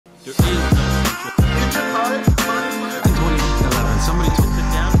There is no central. In 2011, somebody took it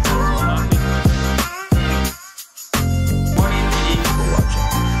down.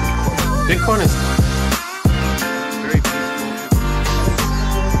 Bitcoin is very peaceful.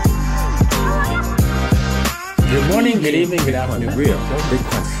 Good morning, good evening, good afternoon. Real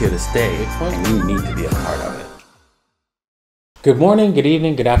Bitcoin's here to stay, and you need to be a part of it. Good morning, good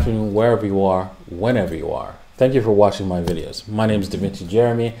evening, good afternoon, wherever you are, whenever you are. Thank you for watching my videos. My name is DaVinci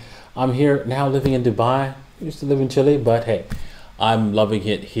Jeremy. I'm here now living in Dubai. I used to live in Chile, but hey, I'm loving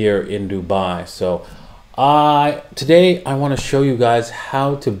it here in Dubai. So today I want to show you guys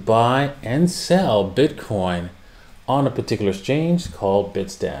how to buy and sell Bitcoin on a particular exchange called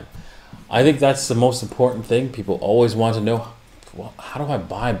Bitstamp. I think that's the most important thing. People always want to know, well, how do I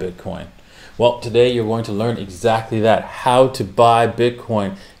buy Bitcoin? Well, today you're going to learn exactly that, how to buy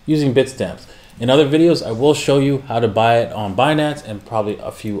Bitcoin using Bitstamps. In other videos, I will show you how to buy it on Binance and probably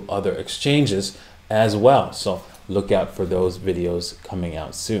a few other exchanges as well. So look out for those videos coming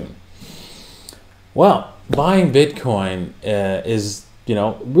out soon. Well, buying Bitcoin is,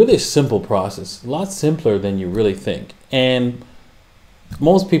 really a simple process, a lot simpler than you really think. And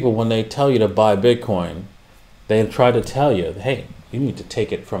most people, when they tell you to buy Bitcoin, they try to tell you, hey, you need to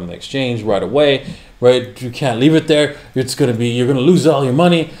take it from the exchange right away, right? You can't leave it there. You're going to lose all your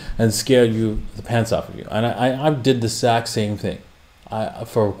money and scare you the pants off of you. And I did the exact same thing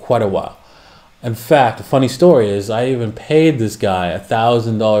for quite a while. In fact, a funny story is I even paid this guy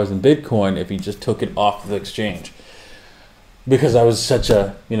 $1,000 in Bitcoin if he just took it off the exchange, because I was such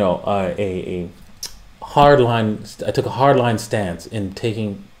a hardline. I took a hardline stance in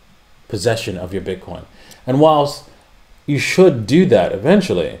taking possession of your Bitcoin. And whilst you should do that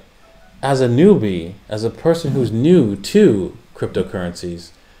eventually, as a newbie, as a person who's new to cryptocurrencies,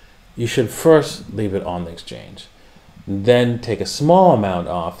 you should first leave it on the exchange. Then take a small amount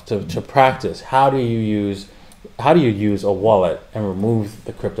off to practice how do you use a wallet and remove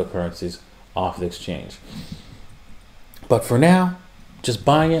the cryptocurrencies off the exchange. But for now, just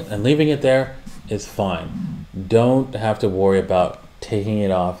buying it and leaving it there is fine. Don't have to worry about taking it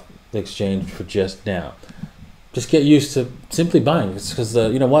off the exchange for just now. Just get used to simply buying. It's because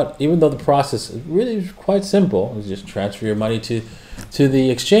you know what? Even though the process is really quite simple, you just transfer your money to the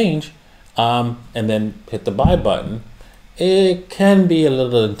exchange, and then hit the buy button. It can be a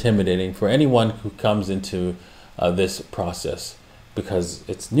little intimidating for anyone who comes into this process because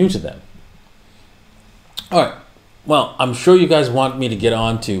it's new to them. All right. Well, I'm sure you guys want me to get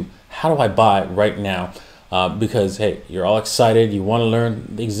on to how do I buy right now. Because hey, you're all excited, you want to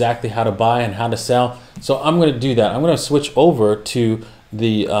learn exactly how to buy and how to sell. So I'm going to do that. I'm going to switch over to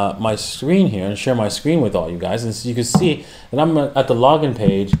the my screen here and share my screen with all you guys. And so you can see that I'm at the login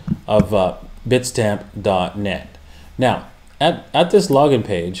page of bitstamp.net. Now, at this login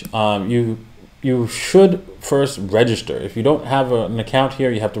page, you should first register. If you don't have an account here,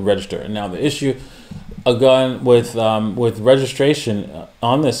 you have to register. And now the issue again with registration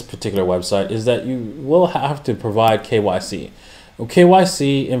on this particular website is that you will have to provide KYC. Well,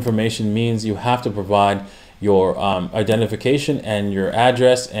 KYC information means you have to provide your identification and your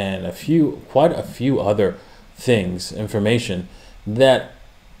address and quite a few other things, information that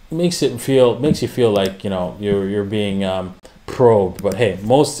makes you feel like you're being probed. But hey,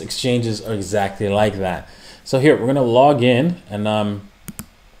 most exchanges are exactly like that. So here we're gonna log in,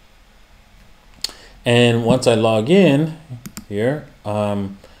 and once I log in here,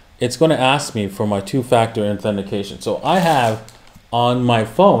 it's going to ask me for my two-factor authentication. So I have on my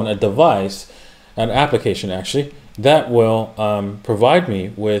phone a device, an application actually, that will provide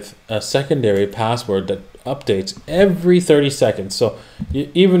me with a secondary password that updates every 30 seconds. So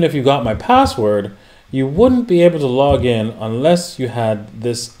even if you got my password, you wouldn't be able to log in unless you had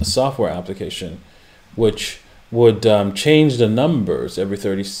this software application, which would change the numbers every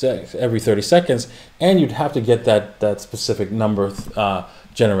 30 seconds, and you'd have to get that specific number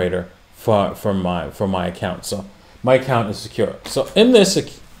generator from my account. So my account is secure. So in this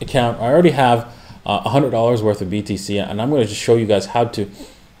account, I already have $100 worth of BTC, and I'm going to just show you guys how to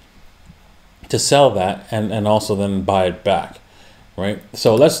sell that and also then buy it back, right?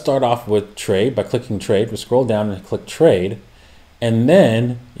 So let's start off with trade by clicking trade. We'll scroll down and click trade, and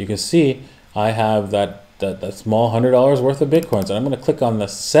then you can see I have that small $100 worth of Bitcoins, and I'm going to click on the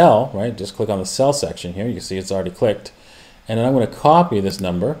sell, right? Just click on the sell section here. You can see it's already clicked, and then I'm going to copy this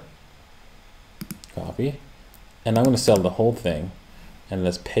number, and I'm going to sell the whole thing, and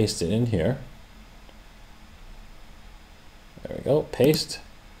let's paste it in here. There we go, paste,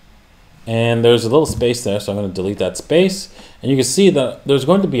 and there's a little space there, so I'm going to delete that space, and you can see that there's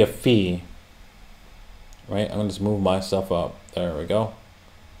going to be a fee, right? I'm going to just move myself up. There we go.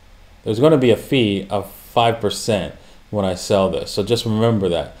 there's going to be a fee of 5% when I sell this. So just remember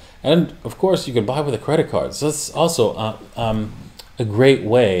that. And of course, you can buy with a credit card. So that's also a great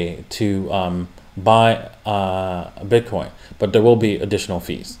way to buy a Bitcoin, but there will be additional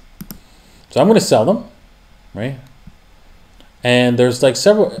fees. So I'm going to sell them, right? And there's like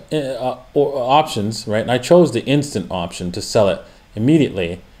several options, right? And I chose the instant option to sell it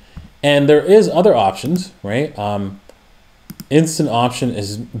immediately. And there is other options, right? Instant option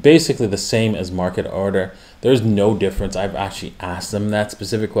is basically the same as market order. There's no difference. I've actually asked them that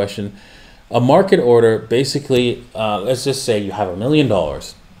specific question. A market order, basically, let's just say you have $1 million,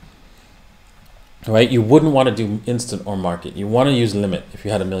 right? You wouldn't want to do instant or market. You want to use limit if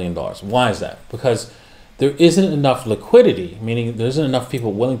you had $1 million. Why is that? Because there isn't enough liquidity, meaning there isn't enough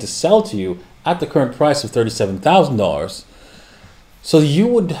people willing to sell to you at the current price of $37,000. So you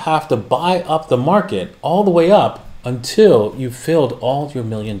would have to buy up the market all the way up until you filled all your $1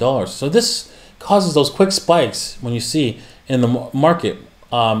 million. So this causes those quick spikes when you see in the market.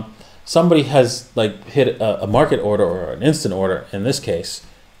 Somebody has like hit a market order or an instant order in this case,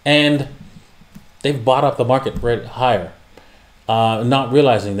 and they've bought up the market right higher, not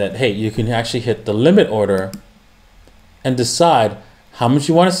realizing that, hey, you can actually hit the limit order and decide how much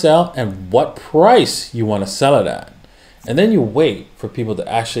you want to sell and what price you want to sell it at. And then you wait for people to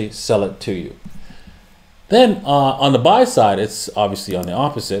actually sell it to you. Then on the buy side, it's obviously on the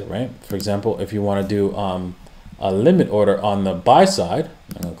opposite, right? For example, if you want to do a limit order on the buy side,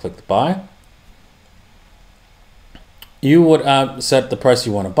 I'm going to click the buy. You would set the price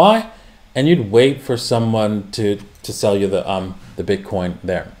you want to buy, and you'd wait for someone to sell you the Bitcoin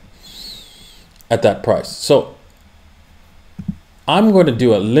there at that price. So I'm going to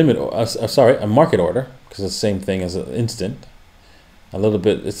do a market order, because it's the same thing as an instant. A little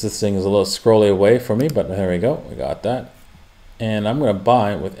bit, this thing is a little scrolly away from me, but there we go, we got that. And I'm going to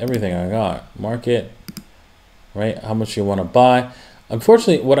buy with everything I got. Market, right? How much you want to buy.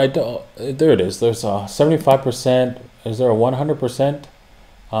 Unfortunately, what I do, there it is. There's a 75%. Is there a 100%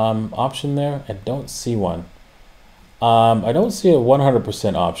 option there? I don't see one. I don't see a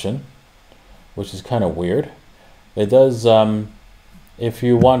 100% option, which is kind of weird. It does, if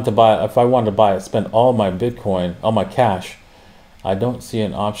I wanted to buy, spend all my Bitcoin, all my cash, I don't see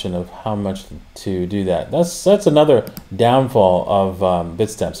an option of how much to do that. That's another downfall of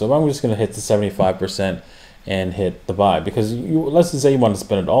Bitstamp. So I'm just going to hit the 75% and hit the buy, because let's just say you want to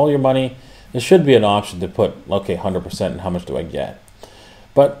spend all your money. There should be an option to put, okay, 100% and how much do I get?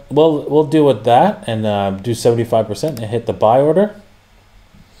 But we'll deal with that and do 75% and hit the buy order.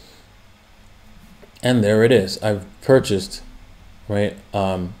 And there it is. I've purchased, right,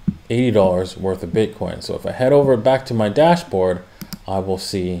 $80 worth of Bitcoin. So if I head over back to my dashboard, I will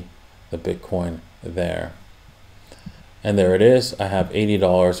see the Bitcoin there. And there it is. I have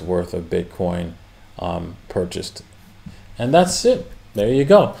 $80 worth of Bitcoin purchased. And that's it. There you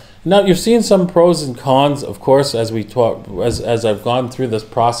go. Now you've seen some pros and cons, of course, as we talk, as I've gone through this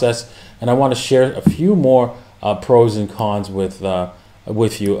process, and I want to share a few more pros and cons with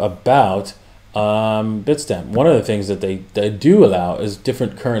you about Bitstamp. One of the things that they do allow is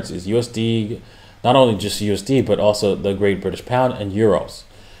different currencies, USD, not only just USD, but also the Great British Pound and Euros.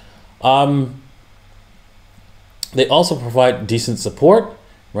 They also provide decent support,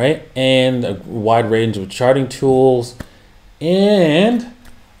 right? And a wide range of charting tools, and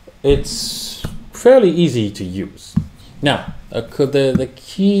it's fairly easy to use. Now, the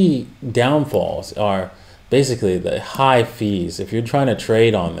key downfalls are basically the high fees. If you're trying to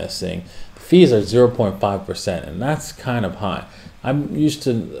trade on this thing, fees are 0.5%, and that's kind of high. I'm used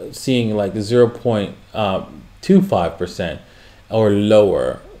to seeing like 0.25% or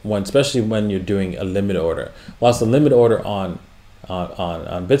lower, especially when you're doing a limit order. Whilst the limit order on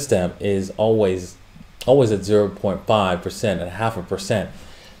Bitstamp is always at 0.5% and 0.5%.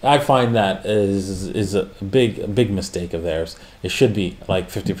 I find that is a big mistake of theirs. It should be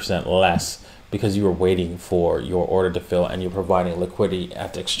like 50% less, because you are waiting for your order to fill and you're providing liquidity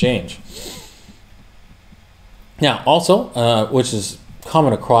at the exchange. Now, also, which is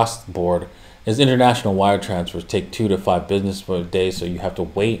common across the board, is international wire transfers take 2 to 5 business days, so you have to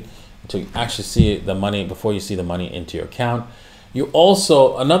wait until you actually see the money before you see the money into your account. You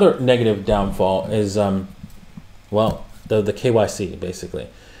also, another negative downfall is, well, the KYC, basically.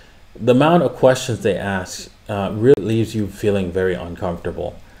 The amount of questions they ask really leaves you feeling very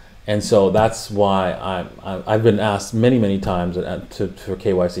uncomfortable. And so that's why I've been asked many times for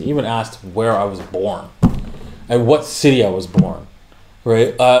KYC, even asked where I was born and what city I was born,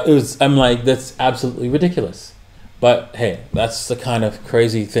 right? I'm like, that's absolutely ridiculous. But hey, that's the kind of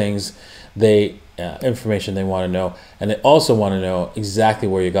crazy things they information they want to know, and they also want to know exactly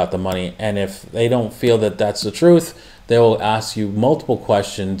where you got the money. And if they don't feel that that's the truth, they will ask you multiple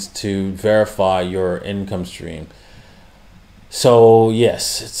questions to verify your income stream. So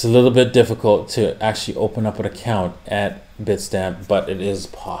yes, it's a little bit difficult to actually open up an account at Bitstamp, but it is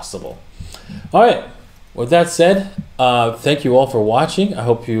possible. All right, with that said, thank you all for watching. I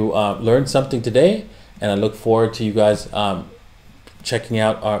hope you learned something today, and I look forward to you guys checking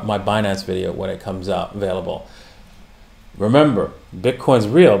out my Binance video when it comes out available. Remember, Bitcoin's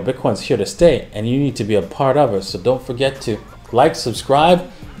real, Bitcoin's here to stay, and you need to be a part of it. So don't forget to like,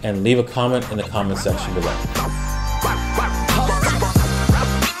 subscribe, and leave a comment in the comment section below.